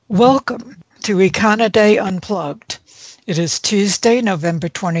Welcome to Econoday Unplugged. It is Tuesday, November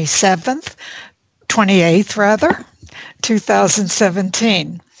 28th,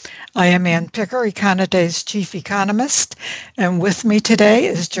 2017. I am Ann Picker, Econoday's chief economist, and with me today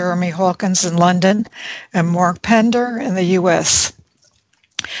is Jeremy Hawkins in London and Mark Pender in the U.S.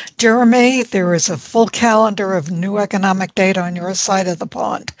 Jeremy, there is a full calendar of new economic data on your side of the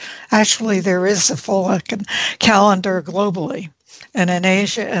pond. Actually, there is a full calendar globally, and in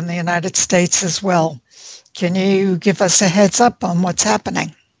Asia and the United States as well. Can you give us a heads up on what's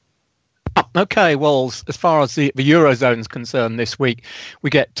happening? Okay, well, as far as the Eurozone is concerned this week, we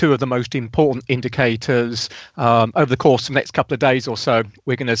get two of the most important indicators over the course of the next couple of days or so.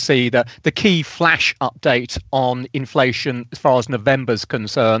 We're going to see the key flash update on inflation as far as November's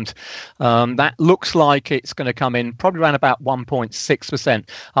concerned. That looks like it's going to come in probably around about 1.6%,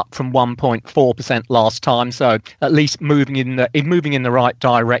 up from 1.4% last time. So at least moving in the right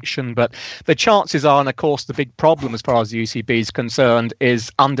direction. But the chances are, and of course, the big problem as far as the ECB is concerned is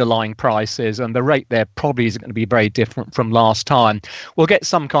underlying prices, and the rate there probably isn't going to be very different from last time. We'll get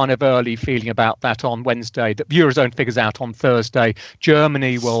some kind of early feeling about that on Wednesday. The Eurozone figures out on Thursday.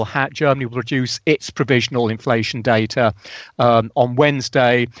 Germany will produce its provisional inflation data on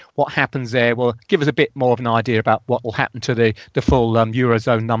Wednesday. What happens there will give us a bit more of an idea about what will happen to the full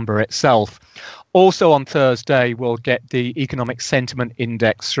Eurozone number itself. Also on Thursday, we'll get the economic sentiment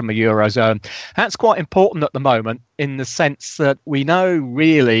index from the Eurozone. That's quite important at the moment in the sense that we know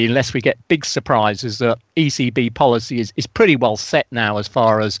really, unless we get big surprises, that ECB policy is pretty well set now as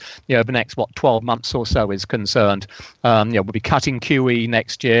far as the next 12 months or so is concerned. We'll be cutting QE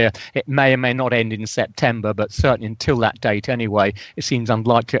next year. It may or may not end in September, but certainly until that date anyway, it seems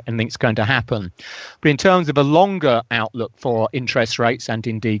unlikely anything's going to happen. But in terms of a longer outlook for interest rates and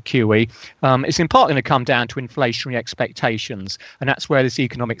indeed QE, it's in part going to come down to inflationary expectations, and that's where this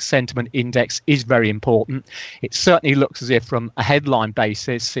economic sentiment index is very important. It certainly looks as if from a headline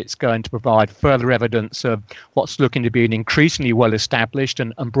basis it's going to provide further evidence of what's looking to be an increasingly well-established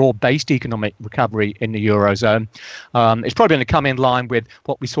and broad-based economic recovery in the Eurozone. It's probably going to come in line with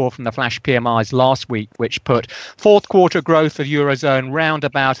what we saw from the flash PMIs last week, which put fourth quarter growth of Eurozone round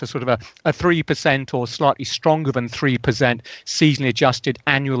about a sort of a 3% or slightly stronger than 3% seasonally adjusted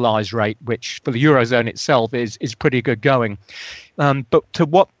annualized rate, which for the Eurozone itself is pretty good going. But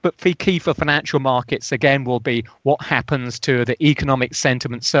key for financial markets again will be what happens to the economic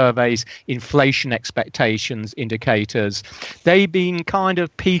sentiment surveys, inflation expectations indicators. They've been kind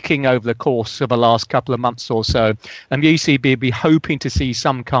of peaking over the course of the last couple of months or so, and the ECB will be hoping to see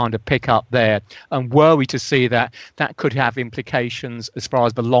some kind of pickup there. And were we to see that, that could have implications as far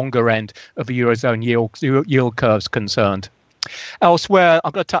as the longer end of the Eurozone yield curve is concerned. Elsewhere,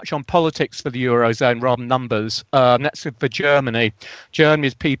 I've got to touch on politics for the Eurozone rather than numbers. That's for Germany.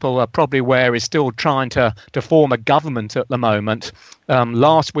 Germany's people are probably aware is still trying to form a government at the moment.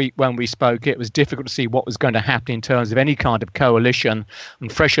 Last week when we spoke, it was difficult to see what was going to happen in terms of any kind of coalition,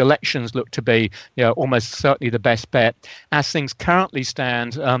 and fresh elections look to be almost certainly the best bet. As things currently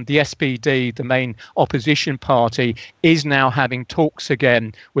stand, the SPD, the main opposition party, is now having talks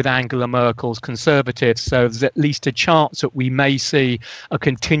again with Angela Merkel's Conservatives, so there's at least a chance that we may see a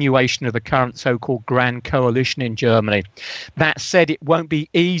continuation of the current so-called Grand Coalition in Germany. That said, it won't be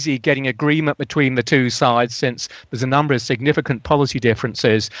easy getting agreement between the two sides since there's a number of significant policy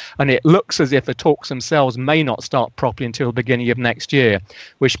differences, and it looks as if the talks themselves may not start properly until the beginning of next year,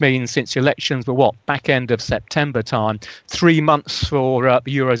 which means since elections were back end of September time, 3 months for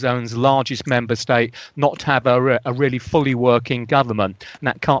the Eurozone's largest member state not to have a really fully working government, and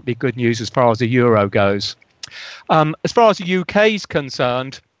that can't be good news as far as the euro goes. As far as the UK is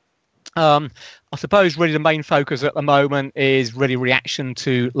concerned, I suppose really the main focus at the moment is really reaction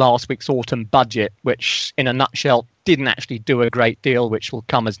to last week's autumn budget, which in a nutshell didn't actually do a great deal, which will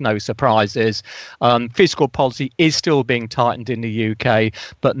come as no surprises. Fiscal policy is still being tightened in the UK,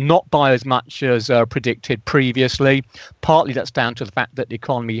 but not by as much as predicted previously. Partly that's down to the fact that the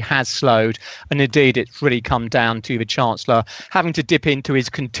economy has slowed, and indeed it's really come down to the Chancellor having to dip into his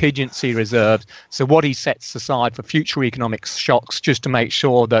contingency reserve, so what he sets aside for future economic shocks, just to make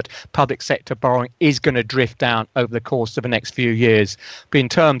sure that public sector borrowing is going to drift down over the course of the next few years. But in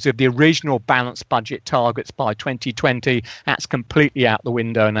terms of the original balanced budget targets by 2020, that's completely out the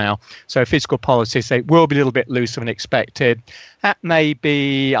window now. So fiscal policy, say, will be a little bit looser than expected. That may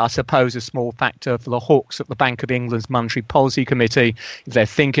be, I suppose, a small factor for the hawks at the Bank of England's Monetary Policy Committee if they're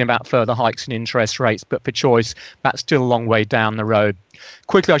thinking about further hikes in interest rates. But for choice, that's still a long way down the road.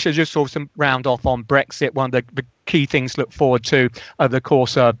 Quickly, I should just sort of round off on Brexit. One of the key things to look forward to over the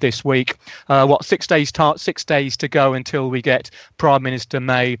course of this week. 6 days to go until we get Prime Minister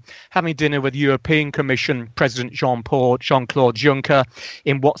May having dinner with European Commission President Jean-Claude Juncker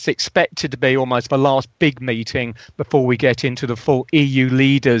in what's expected to be almost the last big meeting before we get into the full EU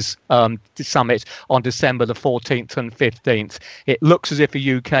leaders summit on December the 14th and 15th. It looks as if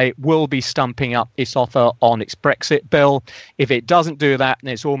the UK will be stumping up its offer on its Brexit bill. If it doesn't do that,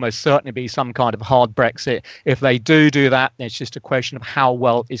 then it's almost certainly be some kind of hard Brexit. If they do that, then it's just a question of how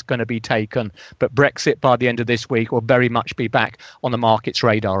well it's going to be taken. But Brexit by the end of this week will very much be back on the market's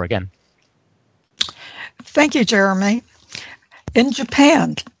radar again. Thank you, Jeremy. In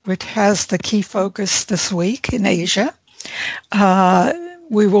Japan, which has the key focus this week in Asia,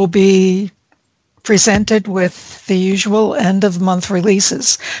 we will be presented with the usual end-of-month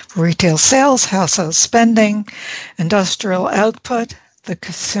releases: retail sales, household spending, industrial output, the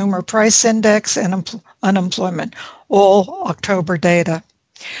consumer price index, and unemployment, all October data.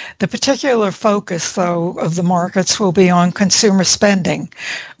 The particular focus, though, of the markets will be on consumer spending,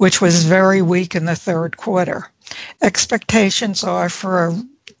 which was very weak in the third quarter. Expectations are for a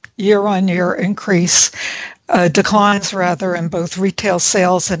year-on-year declines in both retail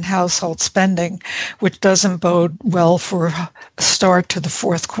sales and household spending, which doesn't bode well for a start to the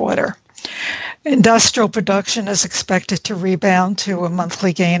fourth quarter. Industrial production is expected to rebound to a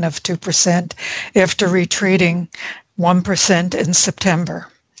monthly gain of 2% after retreating 1% in September.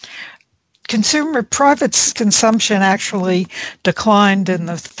 Consumer private consumption actually declined in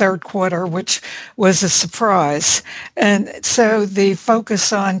the third quarter, which was a surprise. And so the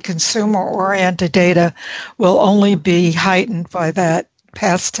focus on consumer-oriented data will only be heightened by that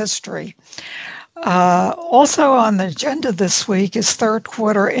past history. Also on the agenda this week is third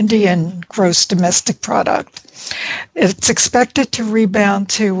quarter Indian gross domestic product. It's expected to rebound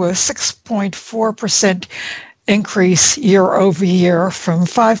to a 6.4% increase year over year from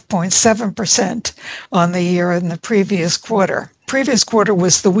 5.7% on the year in the previous quarter. Previous quarter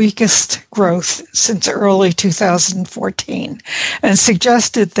was the weakest growth since early 2014 and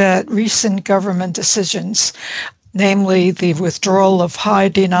suggested that recent government decisions, namely the withdrawal of high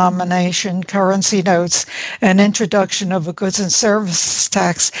denomination currency notes and introduction of a goods and services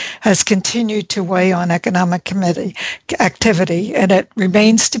tax, has continued to weigh on economic activity, and it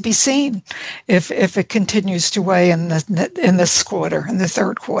remains to be seen if it continues to weigh in this quarter, in the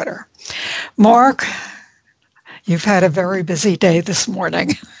third quarter. Mark, you've had a very busy day this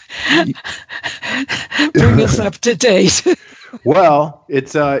morning. Bring us up to date. Well,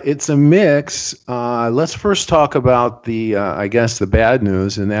 it's a mix. Let's first talk about the bad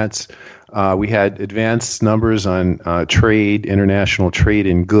news, and that's we had advanced numbers on international trade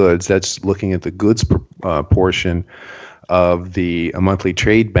in goods. That's looking at the goods portion of the monthly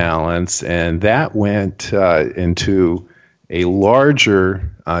trade balance, and that went into a larger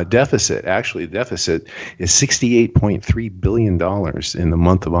deficit. Actually, the deficit is $68.3 billion in the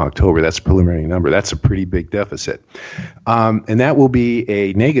month of October. That's a preliminary number. That's a pretty big deficit. And that will be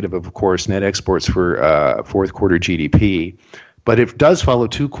a negative, of course, net exports for fourth quarter GDP. But it does follow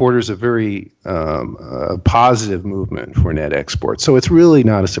 2 quarters of very positive movement for net exports. So it's really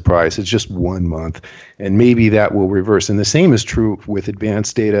not a surprise. It's just 1 month, and maybe that will reverse. And the same is true with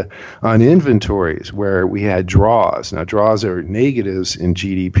advanced data on inventories, where we had draws. Now, draws are negatives in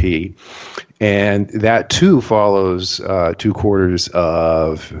GDP, and that too follows 2 quarters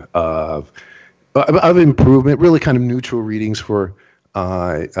of improvement, really kind of neutral readings for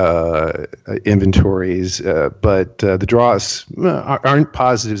inventories, but the draws aren't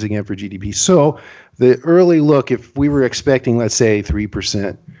positives again for GDP. So the early look, if we were expecting, let's say,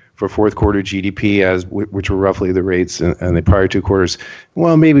 3% for fourth quarter GDP, which were roughly the rates in the prior 2 quarters,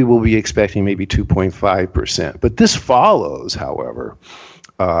 well, maybe we'll be expecting maybe 2.5%. But this follows, however,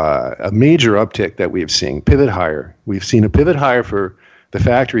 a major uptick that we've seen, pivot higher. We've seen a pivot higher for the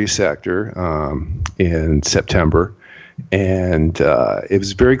factory sector in September. And it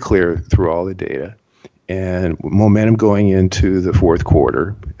was very clear through all the data, and momentum going into the fourth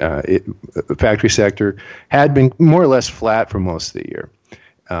quarter. The factory sector had been more or less flat for most of the year,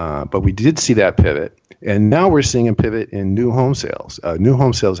 but we did see that pivot, and now we're seeing a pivot in new home sales. New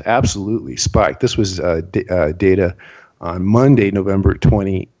home sales absolutely spiked. This was data on Monday, November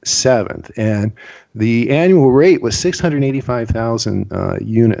 27th, and the annual rate was 685,000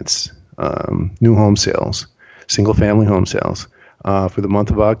 units, new home sales. Single-family home sales for the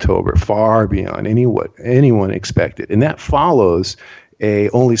month of October, far beyond anyone expected. And that follows a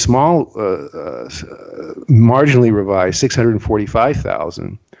only small, marginally revised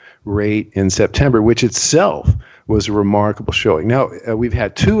 645,000 rate in September, which itself was a remarkable showing. Now, we've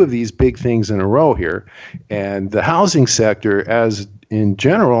had two of these big things in a row here, and the housing sector, as in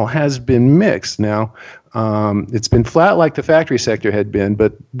general, has been mixed. Now, it's been flat like the factory sector had been,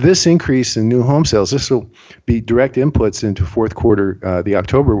 but this increase in new home sales, this will be direct inputs into fourth quarter. The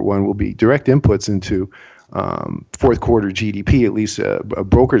October one will be direct inputs into fourth quarter GDP, at least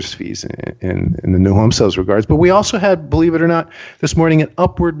brokers' fees in the new home sales regards. But we also had, believe it or not, this morning an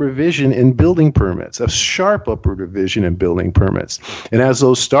upward revision in building permits, a sharp upward revision in building permits. And as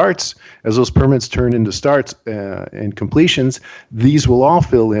those permits turn into starts and completions, these will all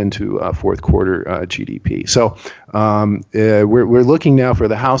fill into fourth quarter GDP. So we're looking now for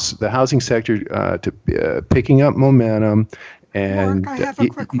the housing sector to picking up momentum. And Mark, I have a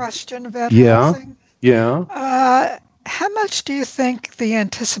quick question about yeah. housing. Yeah. How much do you think the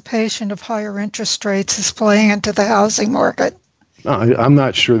anticipation of higher interest rates is playing into the housing market? I'm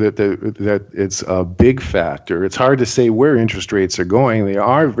not sure that it's a big factor. It's hard to say where interest rates are going. They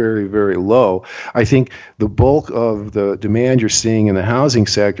are very, very low. I think the bulk of the demand you're seeing in the housing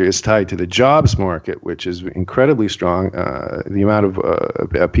sector is tied to the jobs market, which is incredibly strong. The amount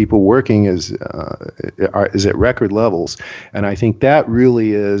of people working is at record levels, and I think that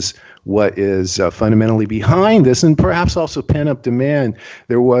really is what is fundamentally behind this, and perhaps also pent-up demand.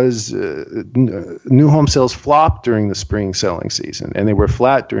 There was new home sales flopped during the spring selling season, and they were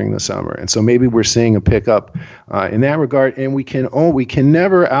flat during the summer. And so maybe we're seeing a pickup in that regard. And we can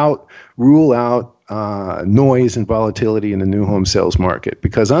never rule out noise and volatility in the new home sales market,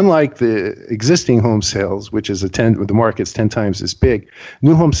 because unlike the existing home sales, which is the market's 10 times as big,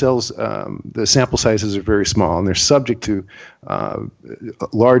 new home sales, the sample sizes are very small and they're subject to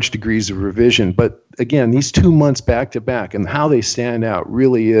large degrees of revision. But again, these 2 months back to back and how they stand out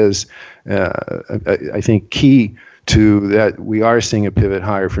really is, I think, key to that. We are seeing a pivot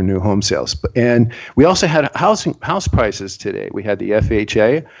higher for new home sales. And we also had house prices today. We had the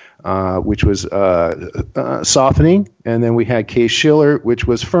FHA, which was softening, and then we had Case-Shiller, which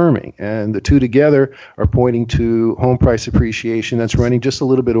was firming. And the two together are pointing to home price appreciation that's running just a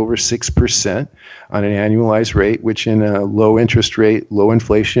little bit over 6% on an annualized rate, which in a low interest rate, low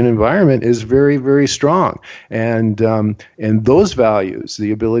inflation environment is very, very strong. And those values,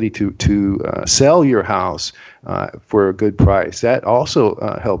 the ability to sell your house for a good price, that also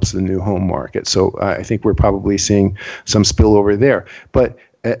helps the new home market. So I think we're probably seeing some spillover there. But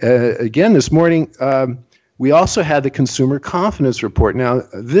again, this morning, we also had the consumer confidence report. Now,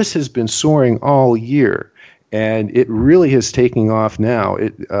 this has been soaring all year, and it really is taking off now.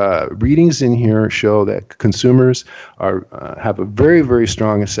 Readings in here show that consumers have a very, very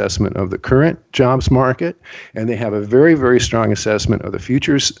strong assessment of the current jobs market, and they have a very, very strong assessment of the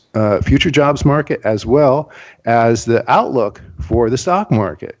future jobs market, as well as the outlook for the stock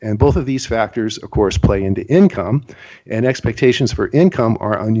market. And both of these factors, of course, play into income, and expectations for income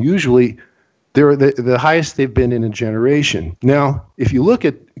are unusually, they're the highest they've been in a generation. Now, if you look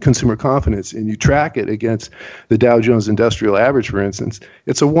at consumer confidence and you track it against the Dow Jones Industrial Average, for instance,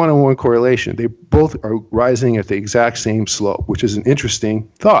 it's a one-on-one correlation. They both are rising at the exact same slope, which is an interesting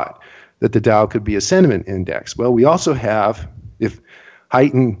thought, that the Dow could be a sentiment index. Well, we also have, if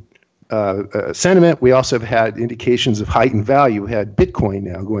heightened sentiment, we also have had indications of heightened value. We had Bitcoin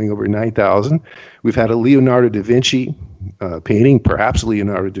now going over 9,000. We've had a Leonardo da Vinci painting, perhaps a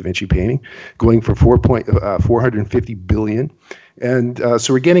Leonardo da Vinci painting, going for 450 billion. And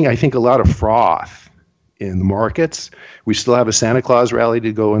so we're getting, I think, a lot of froth in the markets. We still have a Santa Claus rally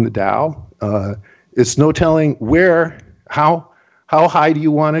to go in the Dow. It's no telling how high do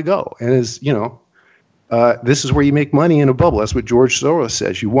you want to go? And this is where you make money in a bubble. That's what George Soros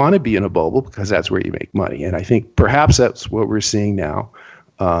says. You want to be in a bubble because that's where you make money. And I think perhaps that's what we're seeing now.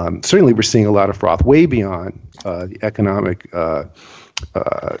 Certainly we're seeing a lot of froth, way beyond the economic, the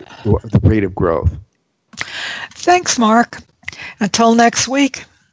rate of growth. Thanks, Mark. Until next week.